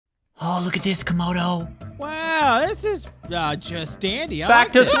Oh, look at this, Komodo. Wow, this is just dandy.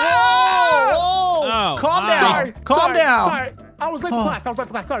 Back to school. Oh, calm down. Calm down. Sorry. I was late for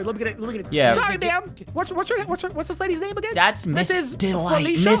class. Sorry, let me get it. Yeah. Sorry, ma'am. What's this lady's name again? That's Miss Delight.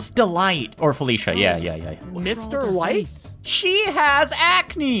 Felicia? Miss Delight. Or Felicia. Yeah. Mr. Light? She has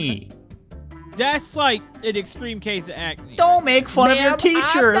acne. That's like an extreme case of acne. Don't make fun of your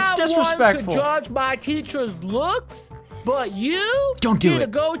teacher. It's disrespectful. I'm not one to judge my teacher's looks, but you don't do need it. to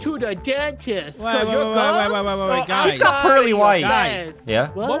go to the dentist because Wait, your gums. guys. She's got pearly whites. Guys. Yeah.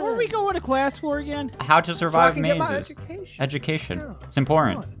 What were we going to class for again? How to survive Get my mazes. education. Yeah. It's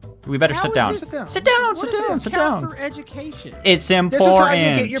important. We better sit down. Sit down. Sit down. For education. It's important. This is how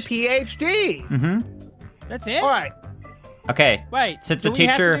you get your PhD. Mm-hmm. That's it? All right. Okay. Wait, since do we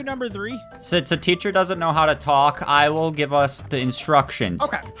have to do number 3? Since a teacher doesn't know how to talk, I will give us the instructions.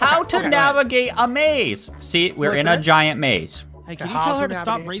 Okay. How to navigate a maze. See, we're in a giant maze. Hey, can you tell her to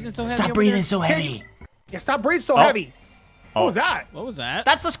stop breathing so heavy? Stop breathing so heavy. Yeah, stop breathing so heavy. What was that? What was that?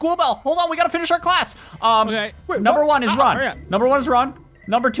 That's the school bell. Hold on, we gotta finish our class. Okay. Wait, number 1 is run. hurry up. Number 1 is run.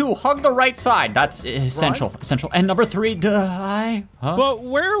 Number 2, hug the right side. That's essential. And number 3, die. Huh? But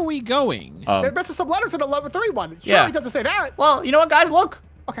where are we going? They're missing some letters in the level 3 one. Surely Yeah. it doesn't say that. Well, you know what, guys? Look.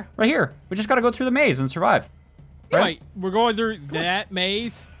 Okay. Right here. We just gotta go through the maze and survive. Right? Wait, we're going through that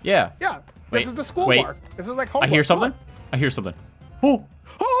maze? Yeah. Yeah. Wait, This is the schoolwork. This is like homework. I hear something. I hear something. Oh.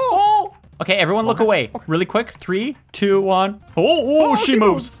 Oh. Okay, everyone look away. Okay. Really quick. 3, 2, 1. Oh, she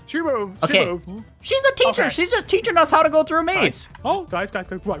moves. She moved. Okay. She moved. She's the teacher. Okay. She's just teaching us how to go through a maze. Oh, guys, run.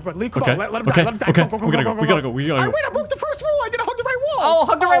 Leave. Come Okay. on. Let him Okay. die. Let him die. Okay. Go. We gotta go. We gotta go. We gotta go. Wait, I broke the first rule. I didn't hug the right wall. Oh,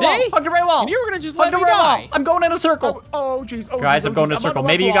 hug the right wall. See? Hug the right wall. And you were gonna just hug let the me right die. wall. I'm going in a circle. Oh, jeez. Oh, Guys, geez, I'm going in a on circle. the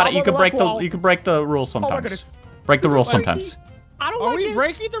Maybe left you wall. can break the wall. you can break the rules Oh my sometimes. goodness. Break the This rules is like- sometimes. I don't Are like we it.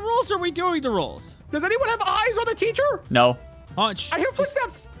 breaking the rules or are we doing the rules? Does anyone have eyes on the teacher? No. Hunch. I hear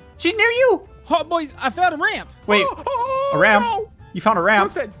footsteps. She's near you. Hot boys, I found a ramp. Wait. Oh, A ramp? no. You found a ramp.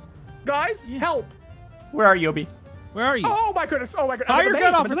 Listen, guys, help. Where are you, Obi? Where are you? Oh my goodness. Oh my goodness. Fire your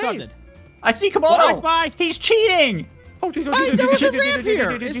gun off or something. I see Bye, Komodo. Spy. He's cheating. Oh, jeez. Hey, there was a ramp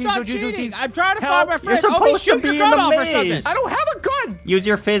here. It's not cheating. I'm trying to find my friend. You're supposed to shoot be your in gun the off or maze. something. I don't have a gun. Use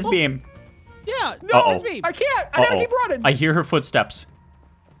your fizz beam. Yeah, No, Uh-oh. it's me. I can't. I gotta keep running. I hear her footsteps.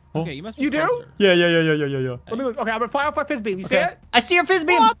 Okay, you must be You do? closer. Yeah. Let me look. Okay, I'm gonna fire off my fizz beam. You see it? I see her fizz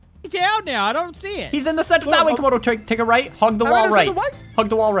beam. Oh, he's down now. I don't see it. He's in the center. That way, Komodo. Take a right. Hug the wall right. What? Hug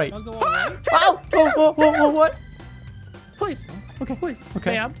the wall right. Hug the wall, right? Oh, what? Please. Okay. Please.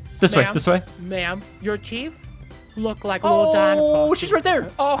 Okay. Ma'am. This way. Ma'am. This way. Ma'am, your chief look like a little dinosaur. Oh, she's right there.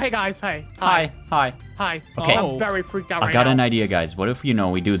 Oh, hey guys. Hey. Hi. Hi. Okay. I'm very freaked out I right got now. an idea, guys. What if,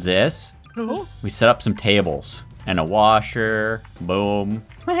 we do this? Oh, We set up some tables and a washer. Boom.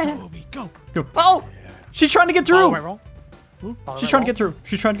 Obi, go. Oh! She's trying to get through. Roll. She's trying to get through.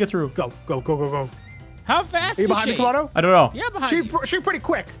 She's trying to get through. Go. How fast Are you is behind she? me, Komodo? I don't know. Yeah, behind you. She's pretty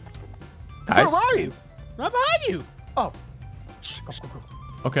quick. Guys. Where are you? Right behind you. Oh. Go.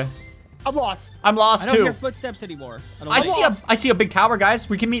 Okay. I'm lost. I'm lost I don't hear too. footsteps anymore. I see a big tower, guys.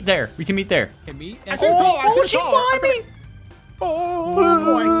 We can meet there. Can meet? I see a tower. I see a she's tower. behind me.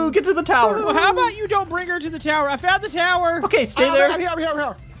 Oh, boy. Get to the tower. Well, how about you don't bring her to the tower? I found the tower. Okay, stay there. I'm here.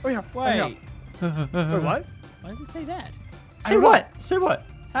 Wait. Wait, what? Why does it say that? Say what? Say what?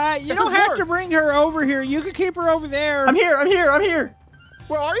 You This don't is have worse. to bring her over here. You can keep her over there. I'm here.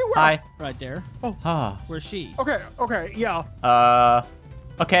 Where are you? Hi. Right there. Ah. Where's she? Okay, yeah.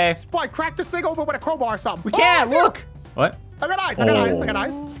 Okay. Boy, crack this thing open with a crowbar or something. We can't. Oh, Look. What? I got eyes.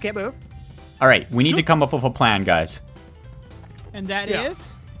 Oh. Can't move. All right. We need to come up with a plan, guys. And that Yeah.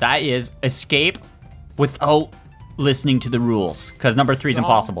 is? That is escape without listening to the rules. Because number 3 is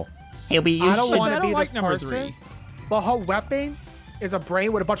impossible. Hey, I don't want I to don't be like this number person, 3. but her weapon is a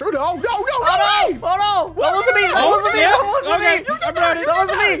brain with a bunch of. No! Oh no! That wasn't me! That wasn't me! yeah? That wasn't Okay, me! I'm ready. That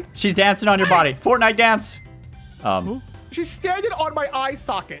wasn't me! She's dancing on your body. Fortnite dance. She's standing on my eye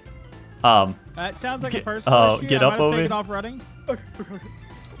socket. That sounds like a person. issue. get I up, might have Obi. taken off running.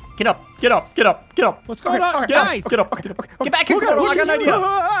 Get up. What's going on? okay, Guys! Get up. Get back here, Komodo. I got an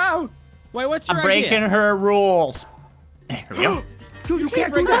idea. Wait, what's your I'm breaking idea? her rules. There we go. Dude, you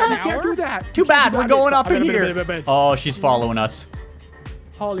can't do break that. the You can't tower? do that. Too You can't bad. do We're that. going up I'm in gonna- here. Oh, she's following us.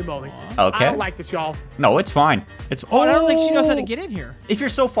 Holy moly. Okay. I don't like this, y'all. No, it's fine. It's. Oh, I don't think she knows how to get in here. If you're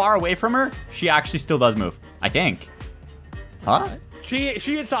so far away from her, she actually still does move. I think. Huh? She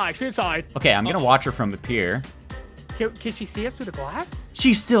inside. Okay, I'm gonna watch her from up here. Can she see us through the glass?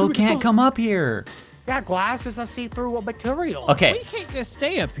 She still Dude, can't so- come up here. That glass is a see-through material. We Okay. can't just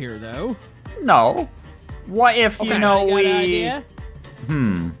stay up here, though. No. What if Okay, you know I got an we? idea.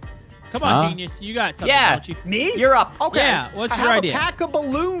 Come on, Huh? genius. You got something, Yeah. don't you? Me? You're up. Okay. Yeah, what's I your have idea? a pack of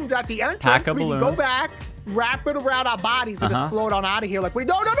balloons at the entrance. Pack of we can balloons. go back, wrap it around our bodies, and Uh-huh. just float on out of here. Like, no,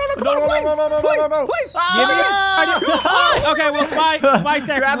 come on, please. No. Please. Ah! Okay, well, Spy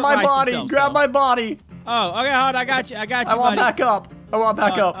Grab my body. Grab my body. Oh, okay, hold on. I got you. I got you, I want buddy. back up. I want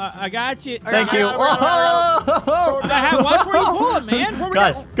back up. I got you. Thank you. Watch where you pull him, man.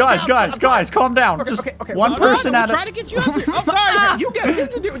 Guys, calm down. Just okay. one person at Trying a. to get you up here. I'm sorry. You get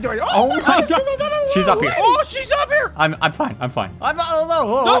it. Oh my God. She's up here. Oh, she's up here. I'm fine. I'm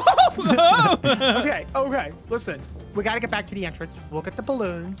no. Okay. Listen, we gotta get back to the entrance. We'll get the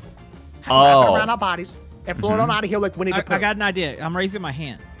balloons. Oh. Wrap it around our bodies and float on out of here like Winnie the Pooh. I got an idea. I'm raising my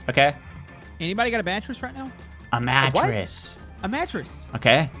hand. Okay. Anybody got a mattress right now? A mattress. A mattress.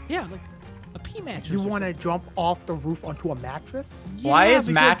 Okay. Yeah, like a pea mattress. You want to jump off the roof onto a mattress? Why Yeah, is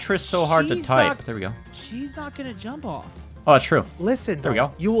because mattress so hard to she's type? not- There we go. She's not gonna jump off. Oh, it's true. Listen, There we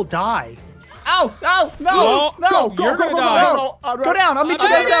go. You will die. Ow! No! Oh, No! you're gonna die. Go down! I'll meet you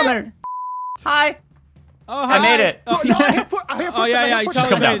guys down there. Hi. Oh, I made it. Oh, No, I hit foot. yeah, you Just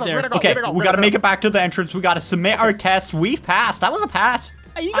come totally down. made it there. Okay, we gotta make it back to the entrance. We gotta submit our test. We've passed. That was a pass.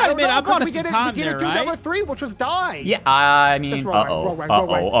 Hey, you gotta admit, I'm putting we some didn't time do there, number right? 3, which was die. Yeah, I mean, That's wrong, uh-oh, wrong way, wrong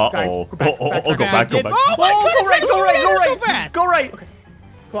way. Guys, uh-oh. go back, Oh, back, go back. back, go Okay, back. oh my goodness, Go right, so go fast. right.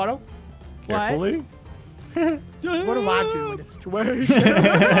 Guado, Carefully. what do I do in this situation?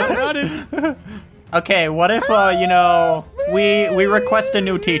 Okay, what if, we request a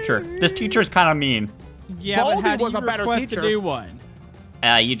new teacher? This teacher's kind of mean. Yeah, but how Baldy do was you a better request teacher. a new one?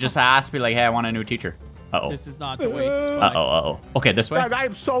 You just ask me, like, hey, I want a new teacher. Uh-oh. This is not the way. Uh-oh. Okay, this way. Guys, I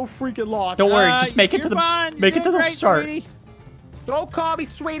am so freaking lost. Don't worry, just make it you're to the fine. make it to You're the great, start. sweetie. Don't call me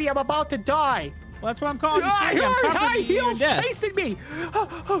sweetie. I'm about to die. Well, that's what I'm calling you, sweetie. I'm High comforting you in heels death. chasing me.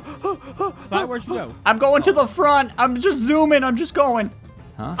 But where'd you go? I'm going to the front. I'm just zooming. I'm just going.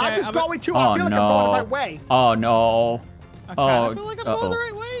 Huh? I'm just I'm- going to. Oh, I feel like I'm going the no. right way. Oh no. I Oh, kinda feel like I'm going the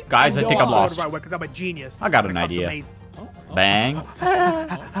right way. Guys, I think I'm lost. I'm going the right way because I'm a genius. I got When an it comes to idea. maze. Bang.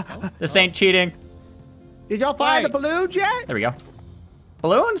 This ain't cheating. Did y'all find Wait. the balloons yet? There we go.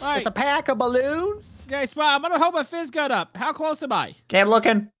 Balloons? Right. It's a pack of balloons. Okay, Spy, I'm gonna hold my fizz gun up. How close am I? Okay, I'm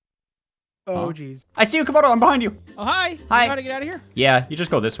looking. Oh, Huh? jeez. I see you, Komodo. I'm behind you. Oh, hi. Hi. You know how to get out of here? Yeah, you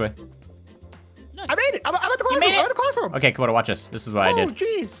just go this way. Nice. I made it. I'm at the classroom. made it? I'm at the classroom. Okay, Komodo, watch this. This is what I Oh, did.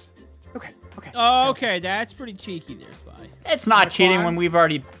 jeez. Okay. Oh, okay, that's pretty cheeky there, Spy. It's not That's cheating fine. when we've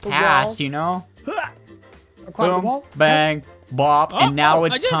already wall. passed, you know? I'm climbing the Boom, wall. bang, bop, and now I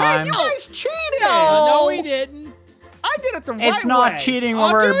it's just- time. You guys cheated. No, we didn't. I did it the right It's not way. cheating Oh, when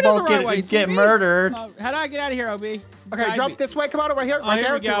I'm we're doing it the both right way, get see me? murdered. How do I get out of here, OB? Okay, Guide jump me. this way. Come on over here. Oh, Right here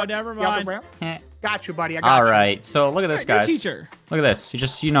there. we go, to it. never Yeah, mind. ramp. Heh. Got you, buddy. I got you. All right, so look at this, Hey, good guys. teacher. Look at this. You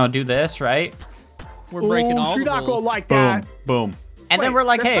just, do this, right? We're breaking all She's the not rules. gonna like Boom, that. boom. And then Wait, we're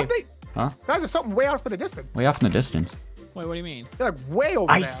like, there's hey. something- Huh? Guys, there's something way off in the distance. Way off in the distance. Wait, what do you mean? They're like way over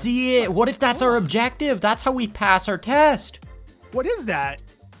I there. see it. What if that's our objective? That's how we pass our test. What is that?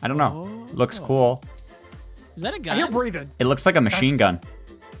 I don't know. Oh. Looks cool. Is that a I gun? hear breathing. It looks like a machine gun.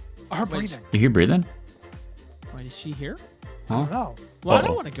 I heard Wait. breathing. You hear breathing? Wait, is she here? I Huh? don't know. Well, I Uh-oh.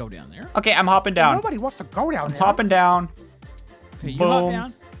 don't want to go down there. Okay, I'm hopping down. Nobody wants to go down I'm there. hopping down. Okay, you hop Boom.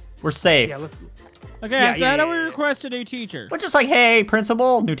 down. We're safe. Yeah, listen. Okay, Yeah, so yeah, how do yeah, we yeah. request a new teacher? We're just like, hey,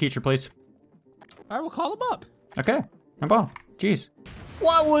 principal, new teacher, please. All right, we'll call him up. Okay, no problem. Jeez.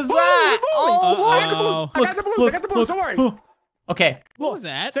 What was that? Uh-oh. Oh, I got the balloons. I got the balloons. Don't worry. Okay. What was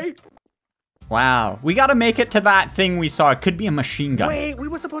that? See? Wow. We gotta make it to that thing we saw. It could be a machine gun. Wait, we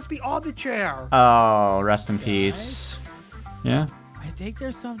were supposed to be on the chair. Oh, rest in peace. Yeah. I think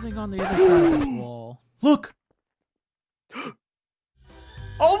there's something on the other side of this wall. Look.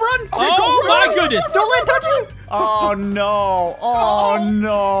 Oh, run! Oh my goodness! Don't let it touch you! Oh no! Oh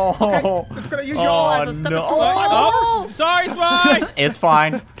no! Okay, just gonna use you all as a stepping no. stone. Oh, sorry, Spy! It's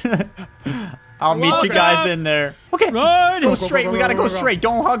fine. I'll meet you Look guys up. in there. Okay. Run! Go straight. We gotta go straight.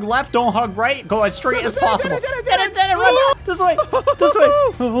 Don't hug left. Don't hug right. Go as straight as possible. Did it, run. This way. This way.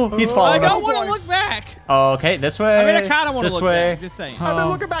 Oh, he's I following don't us. want to look back. Okay, this way. I mean, I kind of want to This look way. back. Just saying. I've been Oh.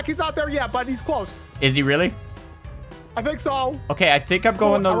 looking back. He's not there yet, but he's close. Is he really? I think so. Okay, I think I'm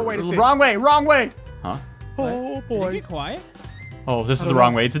going the Other way to see. wrong way. Wrong way. Huh? Oh, Did boy. you get quiet? Oh, this is the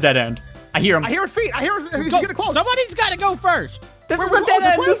wrong way. It's a dead end. I hear him. I hear his feet. I hear he's Go. getting close. Somebody's got to go first. This Wait, is wait, a dead this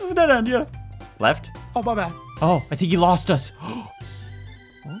end. way? This is a dead end. Yeah. Left. Oh, my bad. Oh, I think he lost us. Oh.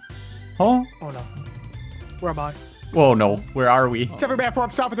 Oh, no. Where am I? Whoa, no. Where are we? It's every man for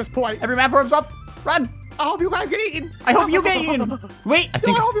himself at this point. Every man for himself. Run. I hope you guys get eaten. I hope you get eaten. Wait, I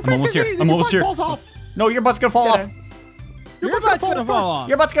think I hope your I'm face almost gets here. eaten I'm and your almost butt here. falls off. No, your butt's gonna fall Get off. in. Your butt's butt's gonna gonna fall fall off. off.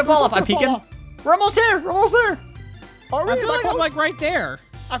 Your butt's gonna fall off. I'm butt's gonna peeking. fall We're almost here. We're almost there. Are we? I feel like I'm close? like right there.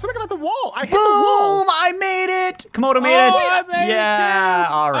 I feel like I'm at the wall. I hit Boom! the wall. I made it. Komodo made it. I made it Yeah.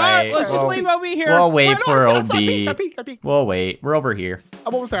 too. All right. Let's just leave over here. We'll wait Wait, no, for I peeked, I OB. peeked, I peeked. We'll wait. We're over here.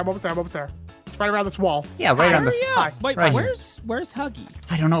 I'm almost there. It's right around this wall. Yeah, right on Hurry the. up. Wait, right here. where's Huggy?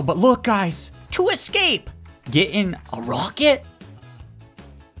 I don't know, but look, guys. To escape, get in a rocket.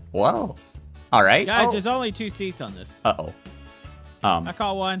 Whoa. All right. Guys, there's only 2 seats on this. Uh-oh. I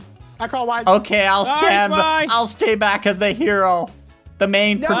call one. I call one. Okay, I'll Sorry, stand. Spy. I'll stay back as the hero, the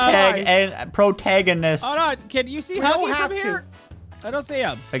main No, protagonist. Hold on. Can you see We don't Huggy have from here? I don't see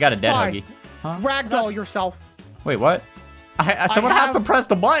him. I got a dead Spy. Huggy. Huh? Ragdoll yourself. Wait, what? Someone has to press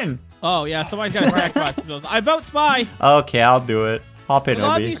the button. Oh, yeah. Somebody's got to sacrifice. I vote Spy. Okay, I'll do it. Hop in,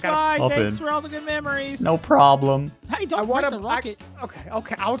 Love OB. you, Spy. Hop Thanks in. for all the good memories. No problem. Hey, I don't want break the rocket.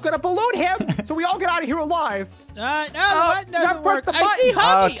 Okay. I was gonna balloon him, so we all get out of here alive. No, what you doesn't gotta press work. the I see button.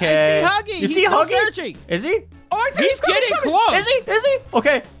 Huggy. Okay. I see Huggy. You see He's still Huggy? searching. Is he? Oh, I see. He's getting close. Is he? Is he?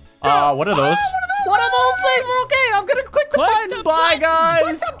 Okay. What are those? What are those things? Okay, I'm gonna click the Click button. the Bye, button.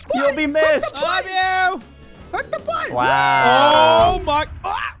 guys. Click the You'll be button. missed. Love you. Click the button. Wow. Oh, my.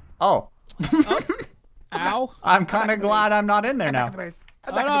 Oh. Ow. I'm kind of glad I'm not in there Back now. in the base.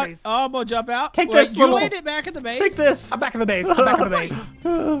 I'm Hold back in on. the base. Oh, I'm gonna jump out. Take Wait, this you little- made it back in the base. Take this. I'm back in the base. I'm back in the base.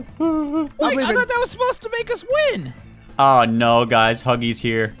 Wait, I leaving. thought that was supposed to make us win. Oh no, guys, Huggy's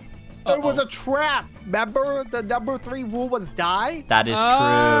here. It was a trap. Remember, the number 3 rule was die. That is true.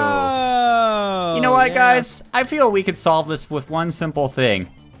 Oh. You know what, yeah. guys? I feel we could solve this with one simple thing.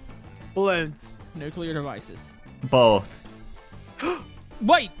 Balloons. Nuclear devices. Both.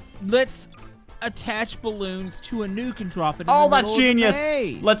 Wait, let's attach balloons to a nuke and drop it in Oh, the that's middle of the genius.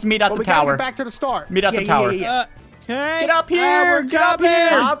 base. Let's meet at But the we gotta tower. get back to the start. Meet at the tower. Yeah. Okay. Get up here. Get up here.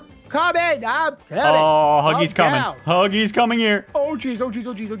 I'm coming. I'm coming. Oh, Huggy's I'm coming. down. Huggy's coming here. Oh, jeez.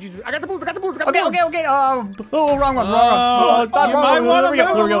 I got the balloons. Okay. Oh, wrong one. Oh, Wrong you one. might wanna There we go.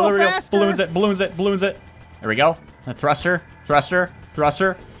 move a There we little go. faster. Balloons it. There we go. A thruster.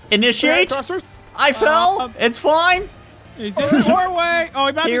 Initiate. Thrusters. I fell. It's fine. He's in the doorway. Oh,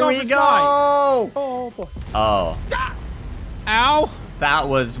 he might be Here going we for go. Spy. Oh, boy. Oh, Ow. that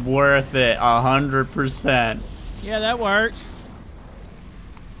was worth it. 100%. Yeah, that worked.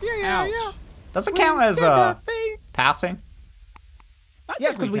 Yeah. Ouch. Does it count as passing? I Yes,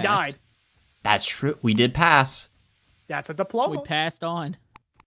 think because we passed. died. That's true. We did pass. That's a diploma. We passed on.